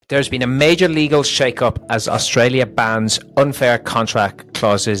There's been a major legal shake-up as Australia bans unfair contract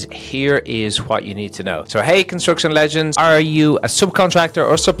clauses. Here is what you need to know. So, hey, construction legends, are you a subcontractor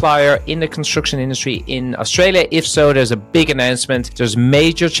or supplier in the construction industry in Australia? If so, there's a big announcement. There's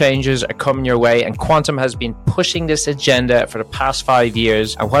major changes are coming your way, and Quantum has been pushing this agenda for the past 5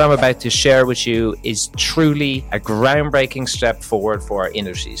 years. And what I'm about to share with you is truly a groundbreaking step forward for our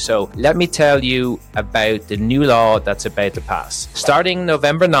industry. So let me tell you about the new law that's about to pass. Starting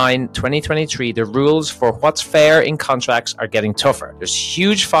November 9, 2023, the rules for what's fair in contracts are getting tougher. There's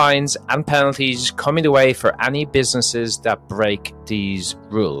huge fines and penalties coming the way for any businesses that break these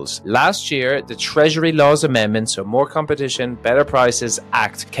rules. Last year, the Treasury Laws Amendment, so More Competition, Better Prices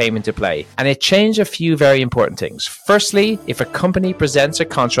Act, came into play, and it changed a few very important things. Firstly, if a company presents a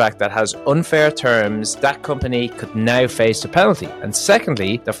contract that has unfair terms, that company could now face a penalty. And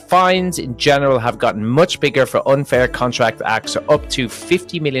secondly, the fines in general have gotten much bigger for unfair contract acts, so up to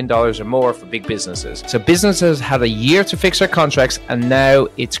 $50 million or more for big businesses. So businesses had a year to fix their contracts, and now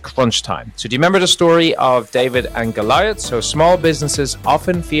it's crunch time. So do you remember the story of David and Goliath? So small businesses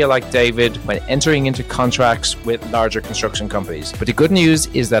often feel like David when entering into contracts with larger construction companies. But the good news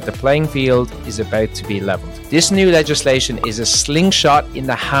is that the playing field is about to be leveled. This new legislation is a slingshot in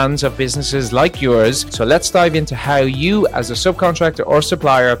the hands of businesses like yours. So let's dive into how you as a subcontractor or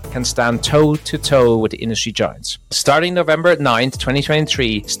supplier can stand toe to toe with the industry giants. Starting November 9th,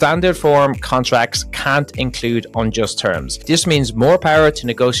 2023, standard form contracts can't include unjust terms. This means more power to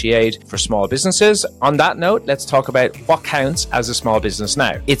negotiate for small businesses. On that note, let's talk about what counts as a small business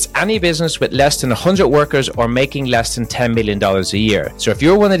now. It's any business with less than 100 workers or making less than $10 million a year. So if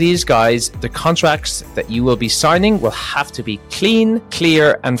you're one of these guys, the contracts that you will be signing will have to be clean,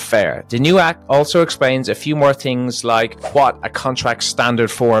 clear, and fair. The new act also explains a few more things like what a contract standard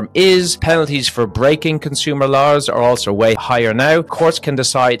form is. Penalties for breaking consumer laws are also way higher now. Courts can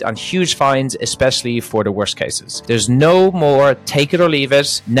decide on huge fines, especially for the worst cases. There's no more take it or leave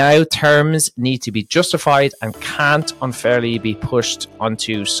it. Now terms need to be justified and can't unfairly be pushed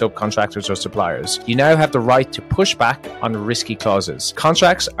onto subcontractors or suppliers. You now have the right to push back on risky clauses.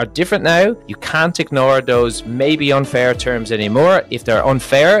 Contracts are different now. You can't ignore those maybe unfair terms anymore. If they're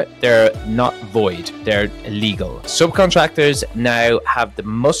unfair, they're not void. They're illegal. Subcontractors now have the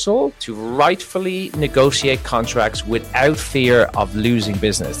muscle to rightfully negotiate contracts without fear of losing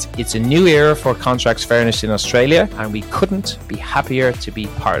business. It's a new era for contracts fairness in Australia, and we couldn't be happier to be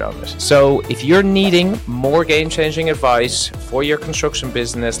part of it. So if you're needing more game-changing advice for your construction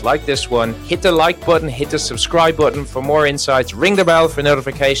business like this one, hit the like button, hit the subscribe button for more insights, ring the bell for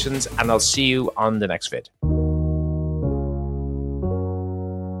notifications, and I'll see you on the next vid.